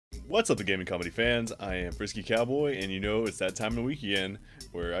What's up, the gaming comedy fans? I am Frisky Cowboy, and you know it's that time of the week again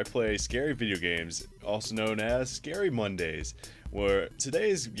where I play scary video games, also known as Scary Mondays. Where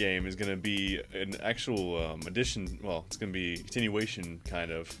today's game is going to be an actual addition. Well, it's going to be a continuation,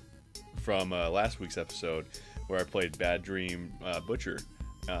 kind of, from last week's episode where I played Bad Dream Butcher.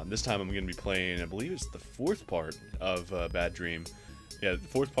 This time I'm going to be playing, I believe it's the fourth part of Bad Dream. Yeah, the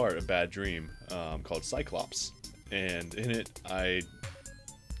fourth part of Bad Dream, called Cyclops. And in it, I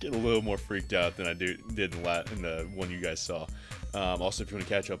get a little more freaked out than I did in the one you guys saw. Also, if you want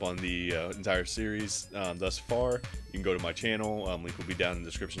to catch up on the entire series thus far, you can go to my channel. Link will be down in the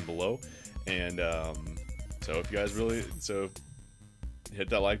description below. And so if you guys hit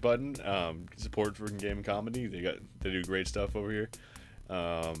that like button, support freaking gaming comedy. They do great stuff over here.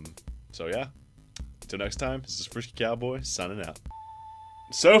 So yeah, until next time, this is Frisky Cowboy signing out.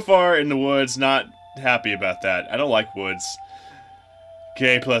 So far in the woods, not happy about that. I don't like woods.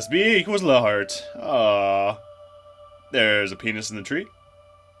 K plus B equals love heart. Aww. There's a penis in the tree.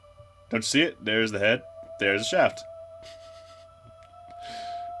 Don't you see it? There's the head. There's the shaft.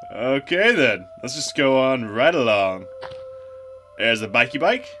 Okay then. Let's just go on right along. There's a bikey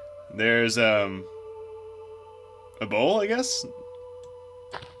bike. There's a bowl, I guess.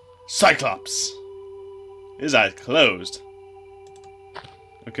 Cyclops. His eyes closed.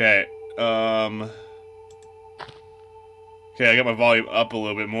 Okay. Okay, I got my volume up a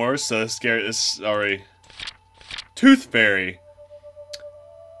little bit more, so this is already... Tooth Fairy!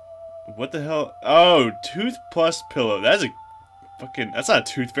 What the hell? Oh, tooth plus pillow. That's a fucking... That's not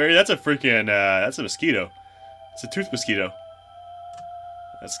a tooth fairy, that's a freaking, that's a mosquito. It's a tooth mosquito.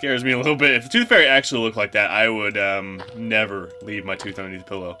 That scares me a little bit. If the tooth fairy actually looked like that, I would, never leave my tooth underneath the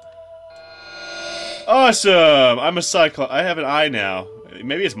pillow. Awesome! I'm a Cyclops. I have an eye now.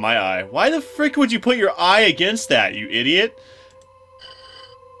 Maybe it's my eye. Why the frick would you put your eye against that, you idiot?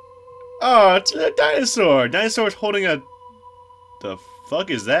 Oh, it's a dinosaur. Dinosaur's holding a... The fuck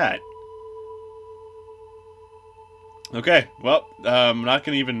is that? Okay, well, not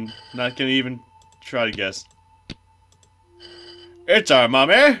gonna even try to guess. It's our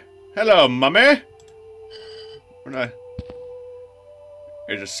mummy. Hello, mummy. We're not...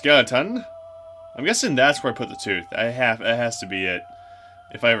 There's a skeleton. I'm guessing that's where I put the tooth. It has to be it.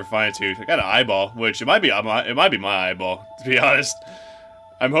 If I ever find a tooth. I got an eyeball, which it might be my eyeball, to be honest.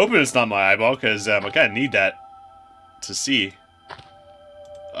 I'm hoping it's not my eyeball, because I kind of need that to see.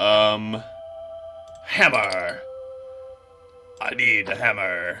 Hammer. I need a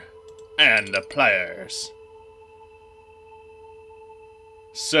hammer. And the pliers.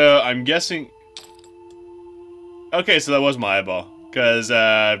 So, I'm guessing... Okay, so that was my eyeball. Because,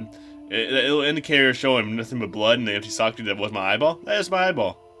 it'll indicate showing nothing but blood and the empty socket that was my eyeball. That is my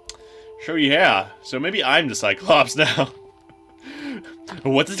eyeball. Sure, yeah. So maybe I'm the Cyclops now.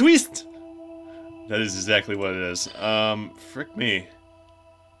 What's a twist? That is exactly what it is. Frick me.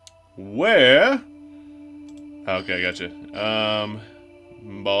 Where? Okay, I gotcha.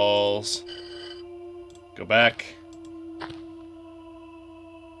 Balls. Go back.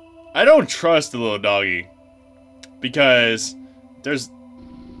 I don't trust the little doggy. Because there's...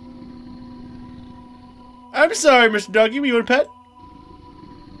 I'm sorry, Mr. Doggy, you want a pet?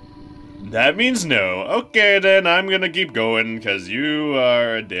 That means no. Okay, then I'm gonna keep going, because you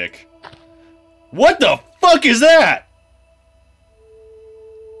are a dick. What the fuck is that?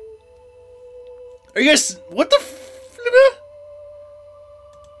 Are you guys... What the the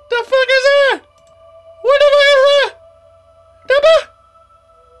fuck is that? What the fuck is that?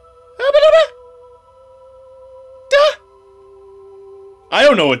 I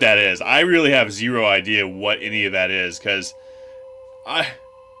don't know what that is. I really have zero idea what any of that is, because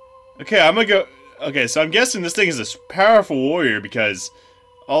okay, I'm gonna go... Okay, so I'm guessing this thing is a powerful warrior, because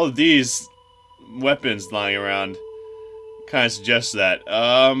all of these weapons lying around kind of suggest that.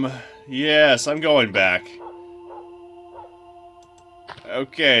 Yes, I'm going back.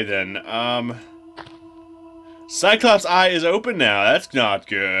 Okay, then, Cyclops' eye is open now. That's not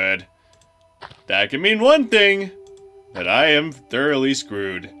good. That can mean one thing. That I am thoroughly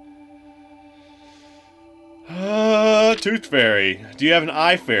screwed. Tooth Fairy. Do you have an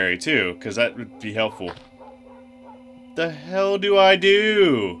eye fairy, too? Because that would be helpful. The hell do I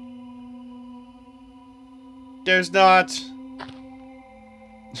do? There's not...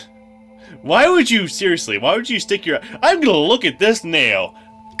 Why would you, seriously, why would you stick your... I'm gonna look at this nail.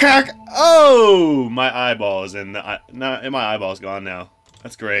 Crack! Oh! My eyeball is in the... my eyeball's gone now.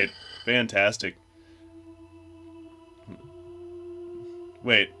 That's great. Fantastic.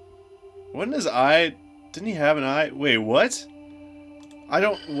 Wait, wasn't his eye... Didn't he have an eye? Wait, what? I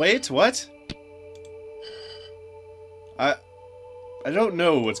don't... Wait, what? I don't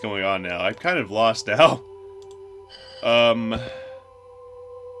know what's going on now. I've kind of lost now.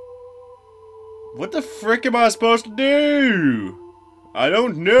 What the frick am I supposed to do? I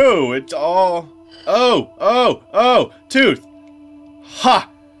don't know. It's all... Oh! Tooth! Ha!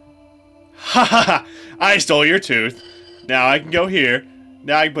 Ha ha ha! I stole your tooth. Now I can go here.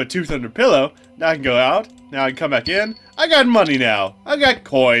 Now I can put tooth under pillow. Now I can go out. Now I can come back in. I got money now. I got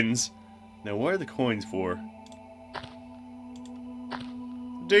coins. Now what are the coins for?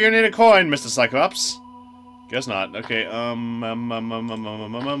 Do you need a coin, Mr. Cyclops? Guess not. Okay,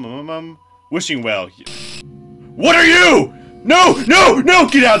 wishing well. What are you? No!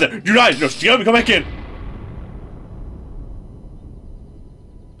 Get out of there! Do not! No, come back in!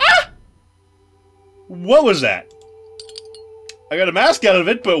 Ah! What was that? I got a mask out of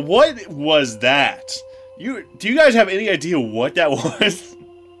it, but what was that? Do you guys have any idea what that was?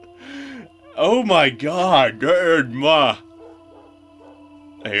 Oh my god,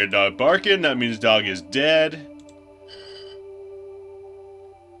 I hear a dog barking, that means dog is dead.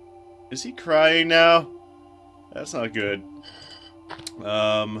 Is he crying now? That's not good.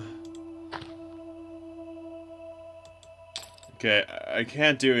 Okay, I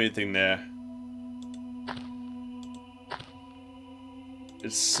can't do anything there.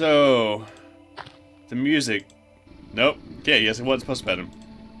 It's so... The music... Nope. Okay, yes, I wasn't supposed to pet him.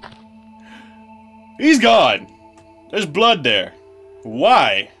 He's gone! There's blood there.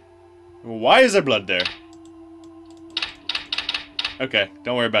 Why? Why is there blood there? Okay,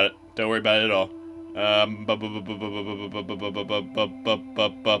 don't worry about it. Don't worry about it at all.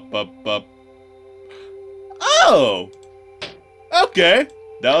 Oh! Okay.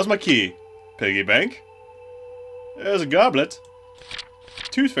 That was my key. Piggy bank. There's a goblet.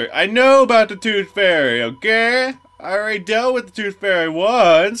 Tooth Fairy. I know about the Tooth Fairy, okay? I already dealt with the Tooth Fairy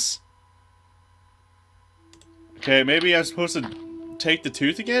once. Okay, maybe I'm supposed to take the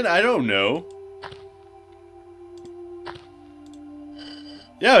tooth again? I don't know.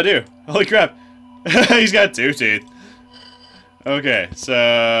 Yeah, I do. Holy crap. He's got 2 teeth. Okay,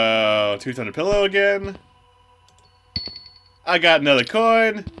 so... Tooth under pillow again. I got another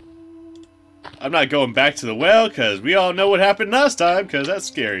coin. I'm not going back to the well, because we all know what happened last time, because that's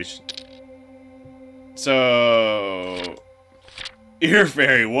scary. So... Ear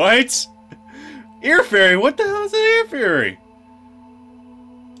Fairy, what? Ear Fairy? What the hell is an Ear Fairy?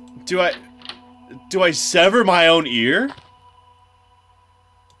 Do I sever my own ear?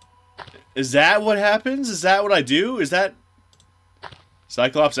 Is that what happens? Is that what I do? Is that...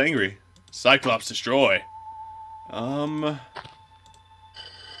 Cyclops angry. Cyclops destroy.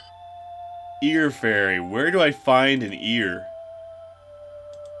 Ear Fairy. Where do I find an ear?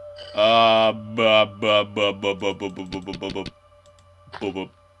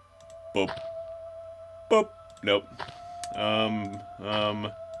 Nope.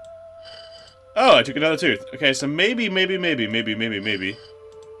 Oh, I took another tooth. Okay, so maybe I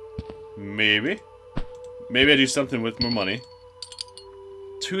do something with more money.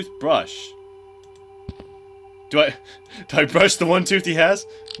 Toothbrush. Do I brush the one tooth he has?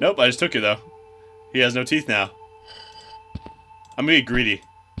 Nope, I just took it though. He has no teeth now. I'm gonna be greedy.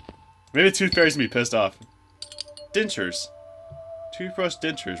 Maybe the Tooth Fairy's gonna be pissed off. Dentures. Toothbrush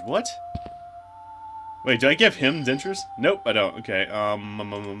dentures. What? Wait, do I give him dentures? Nope, I don't. Okay,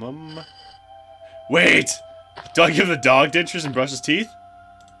 Wait! Do I give the dog dentures and brush his teeth?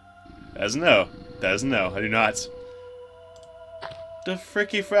 That is a no. That is a no. I do not. The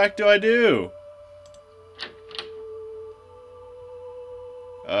fricky frack do I do?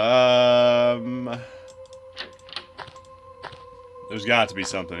 There's got to be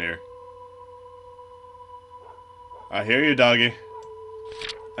something here. I hear you, doggy.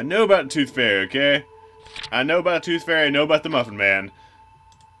 I know about the Tooth Fairy, okay? I know about the Tooth Fairy, I know about the Muffin Man.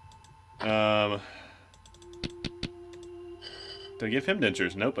 Do I give him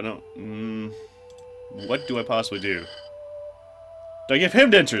dentures? Nope, I don't. What do I possibly do? Do I give him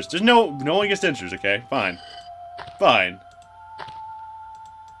dentures? There's no one gets dentures, okay? Fine. Fine.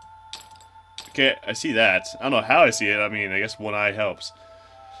 Okay, I see that. I don't know how I see it. I mean, I guess one eye helps.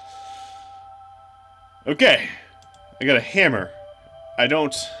 Okay. I got a hammer. I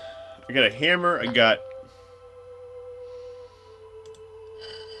got a hammer. I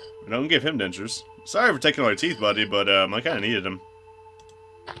don't give him dentures. Sorry for taking all your teeth, buddy, but I kind of needed them.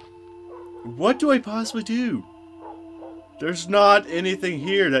 What do I possibly do? There's not anything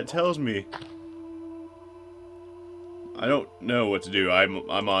here that tells me. I don't know what to do. I'm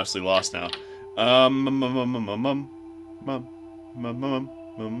honestly lost now. I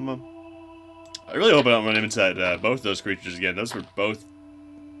really hope I don't run into both those creatures again. Those were both...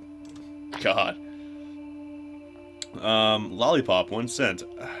 God. Lollipop, 1 cent.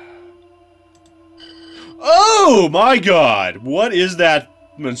 Oh my god! What is that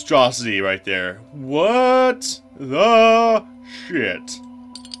monstrosity right there? What the shit?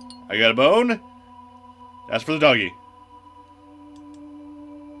 I got a bone. That's for the doggy.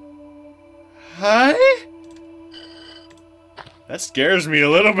 Hi? That scares me a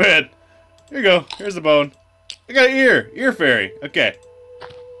little bit. Here you go. Here's the bone. I got an ear. Ear fairy. Okay.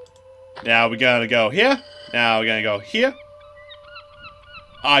 Now we gotta go here. Now we're gonna go here.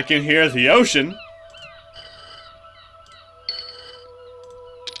 I can hear the ocean.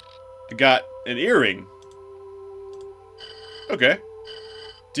 I got an earring. Okay.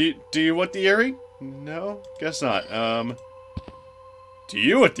 Do you want the earring? No? Guess not. Do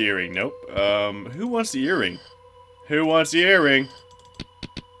you want the earring? Nope. Who wants the earring? Who wants the earring?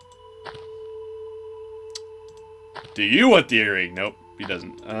 Do you want the earring? Nope, he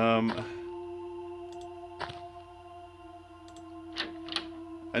doesn't.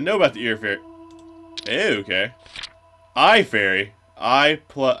 I know about the ear fairy. Ew, okay. Eye fairy. I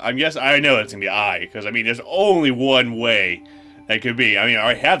guess I know it's gonna be eye, because I mean there's only one way that could be. I mean I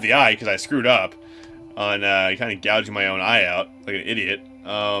already have the eye because I screwed up on kind of gouging my own eye out like an idiot.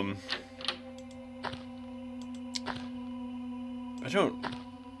 I don't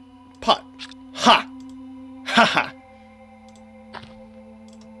pot. Ha! Ha ha!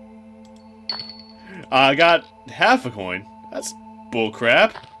 I got half a coin. That's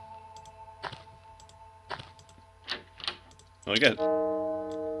bullcrap. Oh, I got.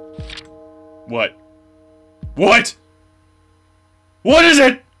 What? What? What is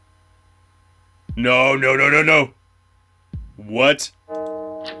it? No, no, no, no, no. What?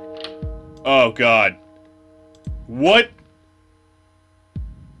 Oh, God. What?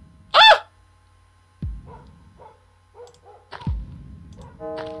 Ah!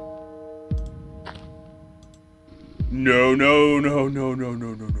 No, no, no, no, no, no,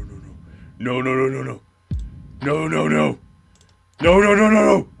 no, no, no, no. No, no, no, no, no. No, no, no. No, no, no, no,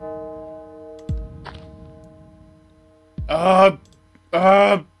 no.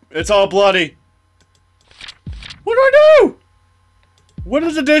 It's all bloody. What do I do? What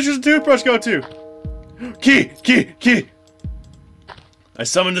does the dishes and toothbrush go to? Key! I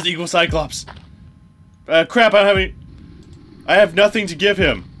summoned the evil Cyclops. Crap, I have nothing to give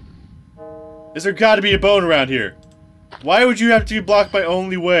him. Is there gotta be a bone around here? Why would you have to block my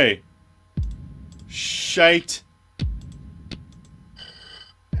only way? Shite.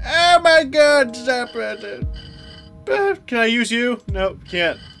 Oh my god, stop it. Can I use you? No,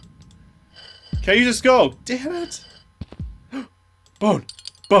 can't. Can I use a skull? Damn it. Bone.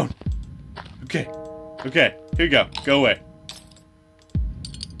 Okay, here you go. Go away.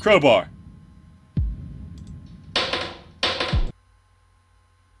 Crowbar.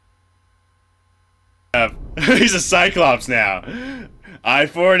 He's a Cyclops now. Eye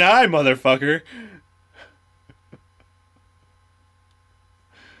for an eye, motherfucker.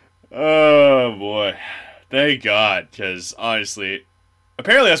 Oh boy. Thank God, because honestly,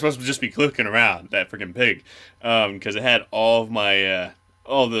 apparently I'm supposed to just be clicking around that freaking pig, because it had all of my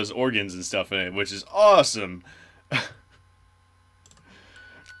all of those organs and stuff in it, which is awesome.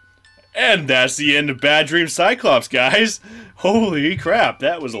 And that's the end of Bad Dream Cyclops, guys. Holy crap,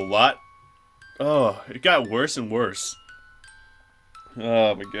 that was a lot. Oh, it got worse and worse.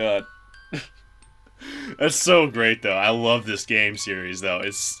 Oh my god. That's so great though. I love this game series though.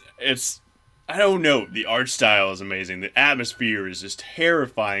 It's I don't know, the art style is amazing. The atmosphere is just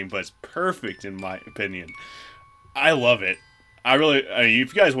terrifying, but it's perfect in my opinion. I love it. I mean,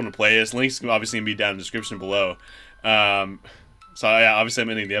 if you guys want to play this, links can obviously be down in the description below. So yeah, obviously I'm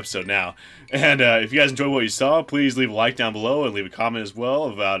ending the episode now. And if you guys enjoyed what you saw, please leave a like down below and leave a comment as well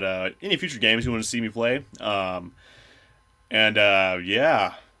about any future games you want to see me play. Yeah.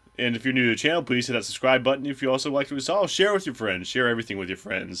 And if you're new to the channel, please hit that subscribe button. If you also liked what you saw, share with your friends. Share everything with your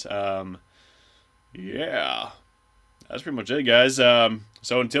friends. Yeah. That's pretty much it, guys. So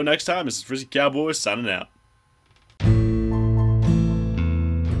until next time, this is Frisky Cowboy signing out.